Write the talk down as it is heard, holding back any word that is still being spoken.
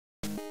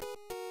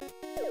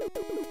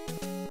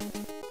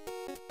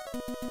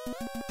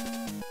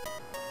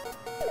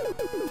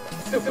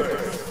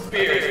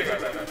Speers.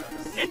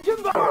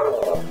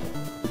 Ninjember.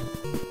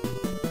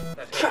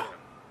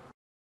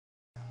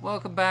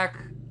 Welcome back.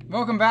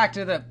 Welcome back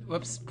to the...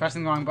 Whoops,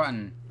 pressing the wrong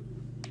button.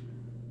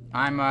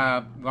 I'm,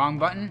 wrong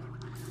button.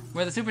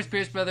 We're the Super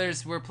Spears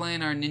brothers. We're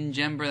playing our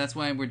Ninjember. That's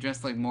why we're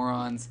dressed like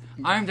morons.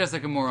 I'm dressed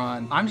like a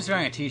moron. I'm just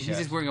wearing a t-shirt. He's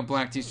just wearing a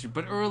black t-shirt.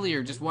 But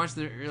earlier, just watch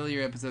the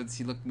earlier episodes,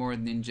 he looked more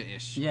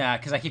ninja-ish. Yeah,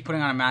 because I keep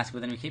putting on a mask, but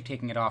then we keep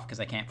taking it off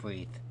because I can't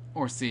breathe.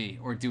 Or see,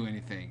 or do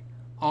anything.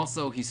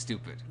 Also, he's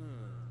stupid.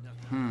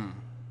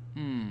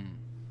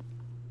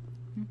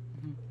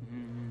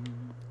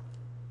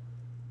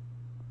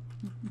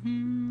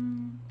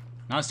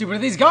 Not stupid are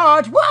these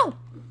guards! Whoa!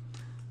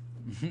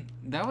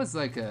 That was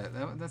like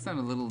a... That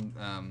sounded a little,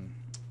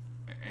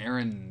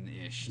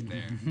 Aaron-ish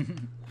there.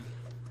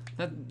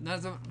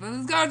 That's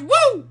those guards...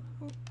 Woo!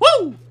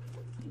 Woo!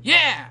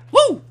 Yeah!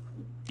 Woo!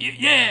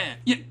 Yeah!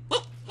 Yeah! Woo!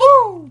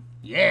 Woo!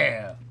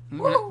 Yeah!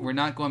 We're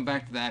not going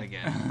back to that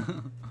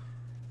again.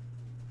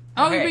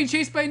 Oh, Okay. You're being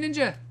chased by a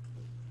ninja!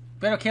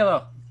 Better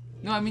killer.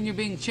 No, I mean you're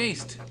being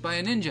chased by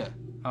a ninja.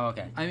 Oh,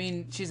 okay. I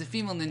mean, she's a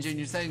female ninja and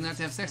you're deciding not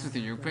to have sex with her.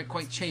 You're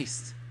quite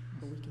chaste.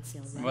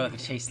 Well, like a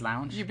chase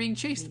lounge? You're being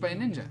chased by a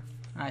ninja.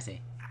 I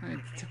see. It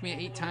took me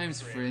 8 times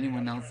for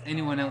anyone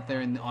out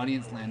there in the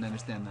audience land to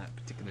understand that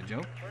particular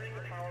joke.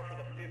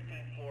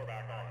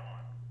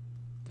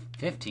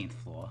 15th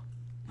floor.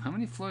 How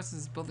many floors does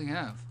this building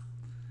have?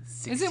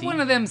 16? Is it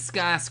one of them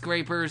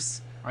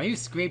skyscrapers? Are you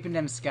scraping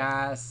them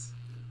skies?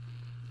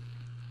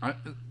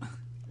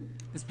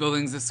 This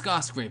building's a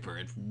skyscraper.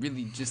 It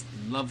really just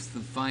loves to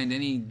find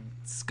any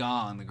ska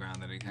on the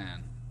ground that it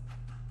can.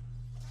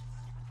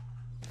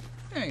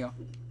 There you go.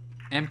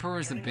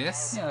 Emperor's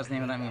Abyss? Yeah, that's the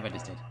name of that move I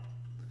just did.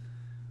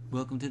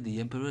 Welcome to the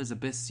Emperor's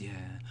Abyss, yeah.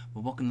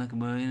 We're walking like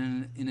we're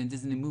in a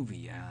Disney movie,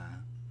 yeah.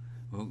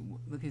 Well,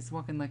 look, he's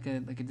walking like a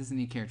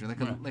Disney character,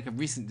 like a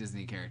recent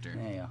Disney character.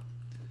 There you go.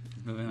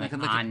 He's moving like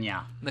Like a-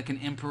 Anya. Like an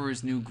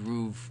Emperor's New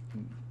Groove.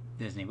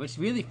 Disney, which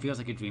really feels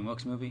like a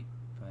DreamWorks movie,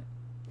 but...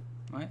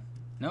 What?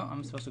 No,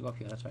 I'm supposed to go up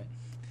here, that's right.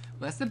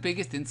 Well, that's the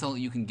biggest insult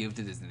you can give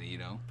to Disney, you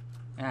know?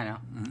 Yeah, I know.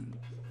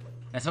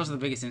 That's also the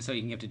biggest insult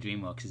you can give to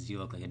DreamWorks is you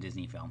look like a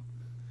Disney film.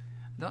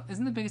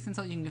 Isn't the biggest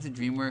insult you can give to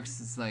DreamWorks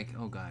is like,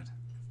 oh god,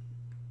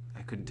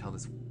 I couldn't tell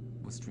this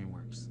was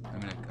DreamWorks. I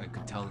mean, I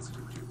could tell this was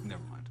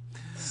never mind.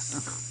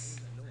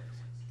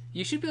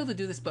 You should be able to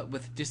do this, but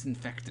with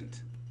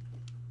disinfectant.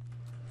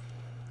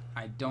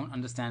 I don't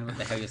understand what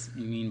the hell you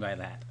mean by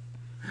that.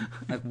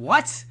 Like,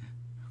 what?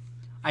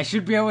 I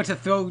should be able to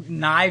throw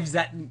knives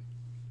at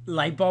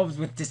light bulbs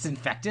with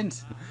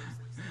disinfectant?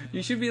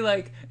 You should be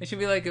like, it should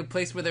be like a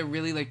place where they're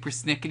really like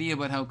persnickety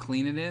about how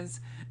clean it is,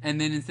 and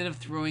then instead of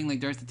throwing like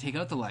darts to take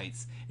out the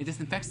lights, it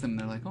disinfects them.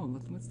 They're like, oh,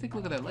 let's take a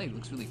look at that light. It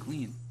looks really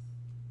clean.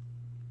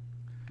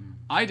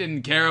 I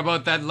didn't care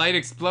about that light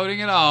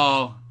exploding at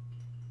all.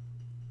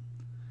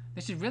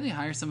 They should really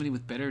hire somebody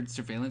with better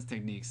surveillance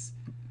techniques.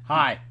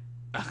 Hi.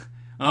 Oh.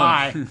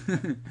 Hi.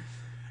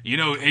 You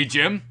know, hey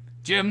Jim,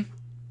 hey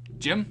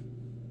Jim.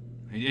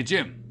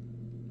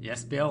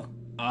 Yes, Bill?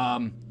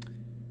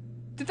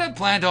 Did that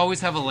plant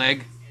always have a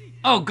leg?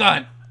 Oh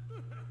god.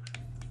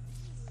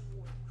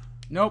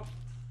 Nope.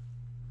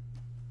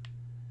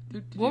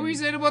 What were you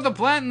saying about the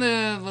plant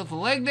and the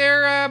leg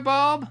there,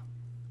 Bob?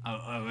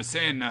 I was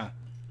saying,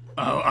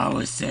 I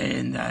was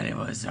saying that it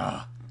was,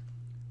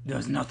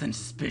 there's nothing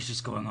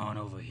suspicious going on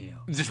over here.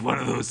 just one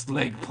of those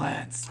leg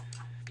plants.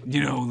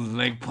 You know,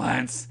 leg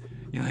plants.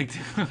 You like to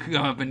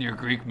come up in your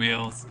Greek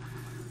meals.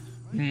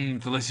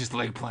 Delicious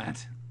leg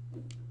plant.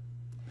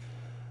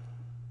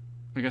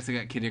 I guess I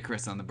got Kid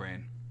Icarus on the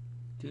brain.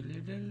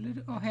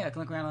 Oh, hey, I can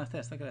look around like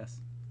this. Look at this.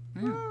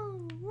 Yeah.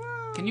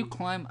 Can you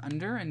climb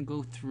under and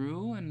go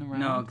through and around?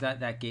 No,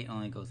 that gate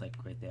only goes, like,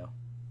 right there.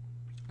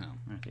 Oh. I'm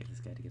gonna take this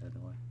guy to get out of the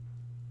way.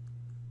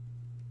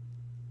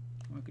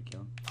 Oh, I could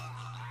kill him.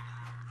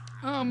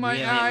 Oh, my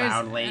Really eyes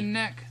loudly. and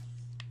neck.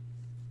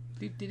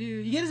 You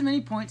get as many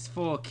points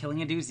for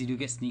killing a dude as you do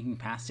get sneaking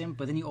past him,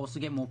 but then you also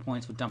get more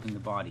points for dumping the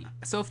body.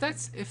 So if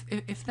that's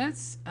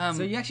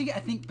So you actually get, I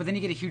think, but then you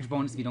get a huge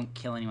bonus if you don't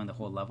kill anyone the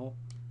whole level.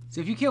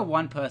 So if you kill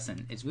one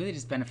person, it's really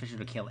just beneficial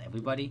to kill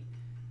everybody.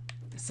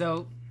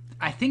 So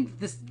I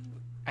think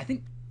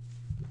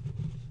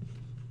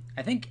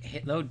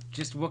Hitler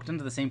just worked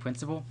under the same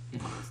principle.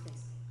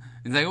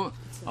 It's like,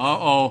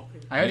 uh-oh,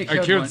 I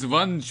killed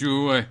one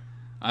Jew.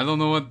 I don't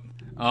know what,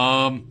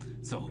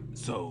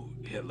 So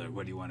Hitler,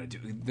 what do you want to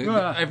do?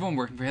 Everyone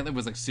working for Hitler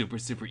was like super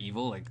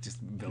evil, like just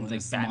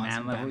villainous, like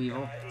Batman level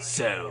evil.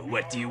 So,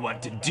 what do you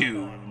want to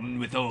do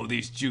with all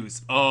these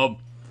Jews? Bill?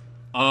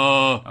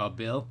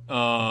 Bill?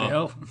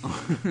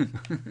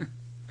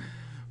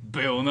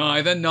 Bill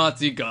Nye, the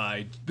Nazi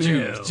guy.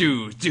 Bill.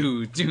 Jews.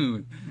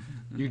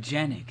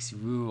 Eugenics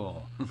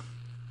rule.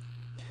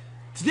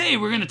 Today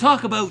we're gonna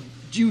talk about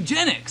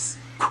eugenics.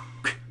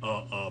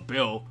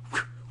 Bill.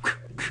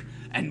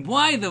 And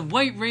why the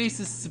white race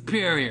is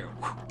superior.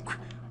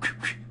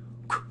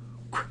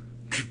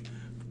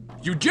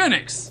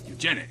 Eugenics.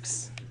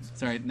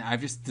 Sorry, I've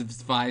just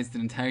despised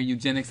an entire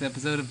eugenics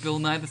episode of Bill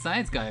Nye the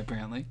Science Guy,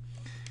 apparently.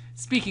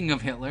 Speaking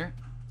of Hitler.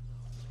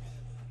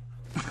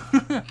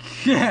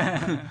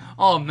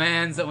 Oh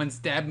man, someone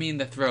stabbed me in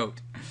the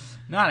throat.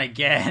 Not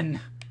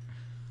again.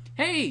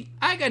 Hey,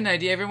 I got an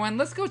idea, everyone.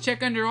 Let's go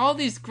check under all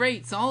these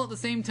grates all at the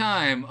same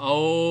time.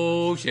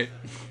 Oh shit.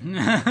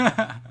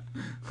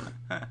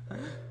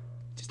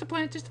 Just a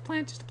plant, just a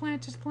plant, just a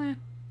plant, just a plant.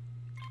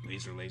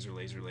 Laser, laser,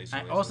 laser, laser.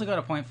 I also got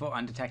a point for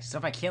undetected. So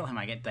if I kill him,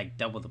 I get like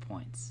double the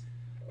points.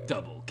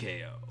 Double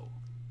KO.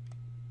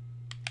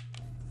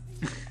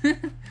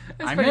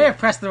 I may have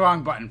pressed the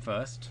wrong button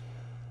first.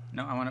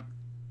 No, I want to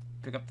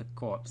pick up the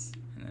corpse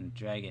and then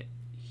drag it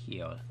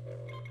here.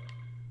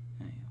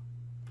 There you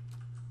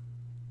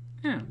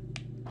go. Yeah.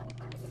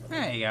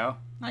 There you go.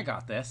 I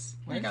got this.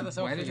 Why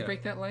did you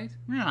break that light?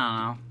 I don't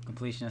know.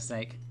 Completionist's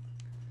sake.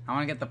 I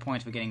want to get the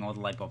points for getting all the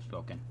light bulbs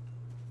broken.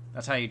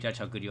 That's how you judge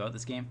how good you are at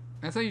this game.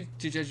 That's how you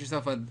judge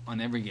yourself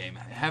on every game.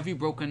 Have you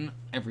broken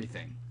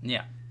everything?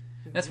 Yeah.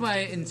 That's why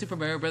in Super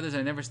Mario Brothers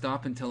I never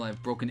stop until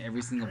I've broken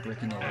every single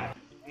brick in the level.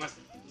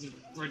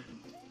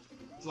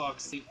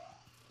 Vlogs, the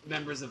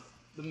members of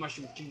the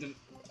Mushroom Kingdom.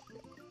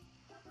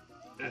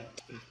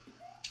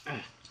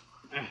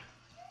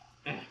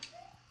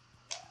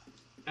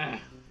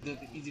 The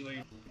easy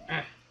way.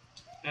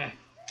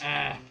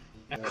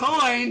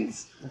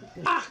 Coins!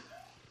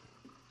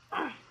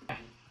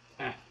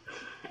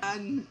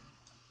 And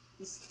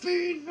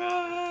speed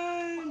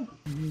run!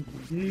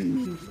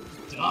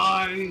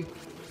 Die!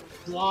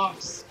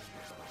 Blocks!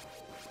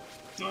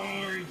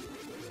 Die!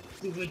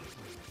 Stupid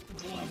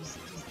blocks!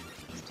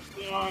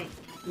 Die!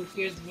 Who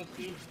cares what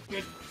you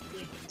get?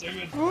 Damn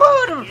it!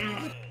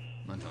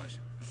 Montage.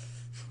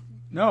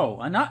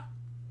 No, I'm not.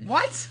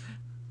 What?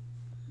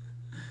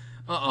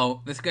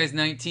 Uh-oh, this guy's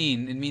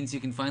 19. It means you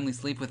can finally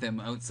sleep with him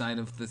outside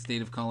of the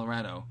state of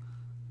Colorado.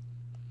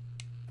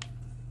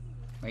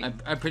 Wait.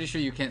 I'm pretty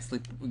sure you can't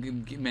sleep.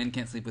 Men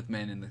can't sleep with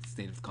men in the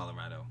state of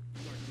Colorado.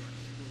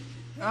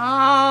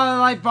 Ah,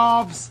 light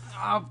bulbs!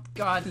 Oh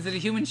God! Is it a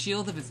human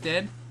shield if it's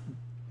dead?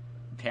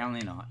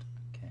 Apparently not.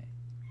 Okay.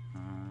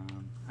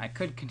 I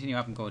could continue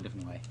up and go a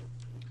different way.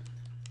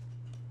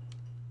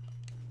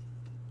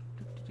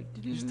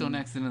 Just don't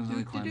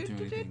accidentally climb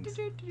through anything.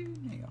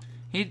 There you go.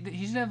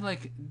 He should have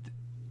like.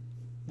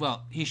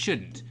 Well, he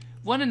shouldn't.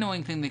 One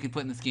annoying thing they could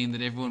put in this game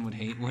that everyone would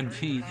hate would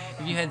be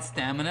if you had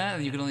stamina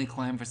and you could only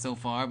climb for so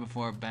far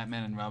before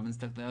Batman and Robin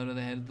stuck out of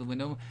the head of the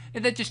window.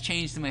 That just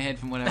changed in my head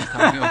from what I was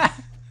talking about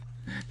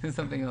to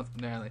something else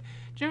entirely.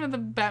 Do you remember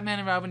the Batman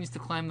and Robin used to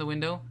climb the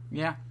window?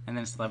 Yeah, and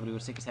then a celebrity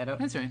would stick his head out.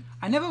 That's right.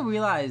 I never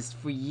realized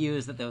for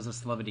years that there was a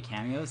celebrity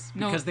cameos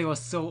because they were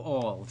so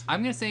old.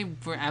 I'm gonna say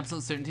for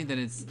absolute certainty that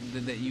it's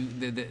that you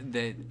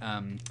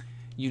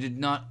did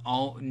not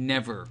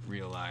never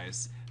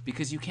realize.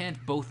 Because you can't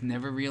both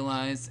never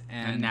realize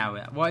and now,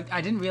 well,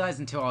 I didn't realize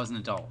until I was an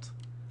adult.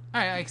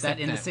 Alright, I accept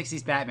that in the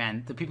 60s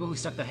Batman, the people who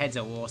stuck their heads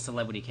out were all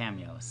celebrity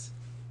cameos.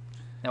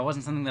 That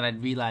wasn't something that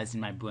I'd realized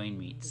in my brain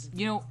meats.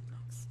 You know,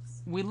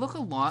 we look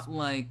a lot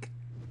like.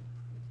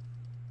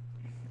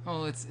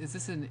 Oh, is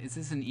this an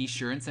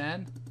Esurance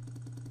ad?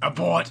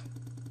 Abort!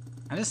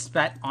 I just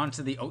spat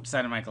onto the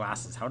outside of my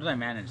glasses. How did I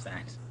manage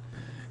that?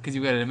 Because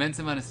you've got an immense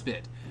amount of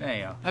spit. There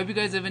you go. I hope you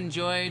guys have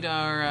enjoyed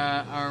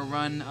our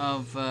run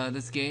of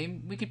this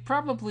game. We could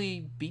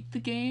probably beat the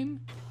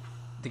game.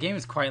 The game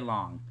is quite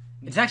long.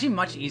 It's actually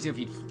much easier if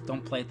you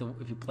don't play it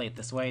if you play it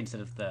this way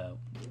instead of the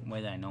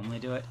way that I normally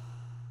do it.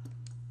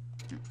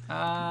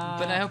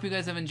 But I hope you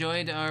guys have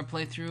enjoyed our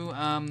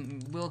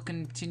playthrough. We'll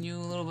continue a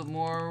little bit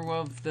more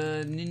of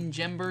the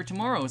Ninjember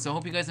tomorrow. So I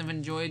hope you guys have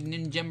enjoyed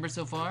Ninjember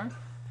so far.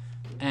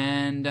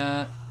 And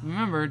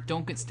remember,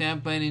 don't get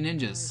stabbed by any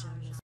ninjas.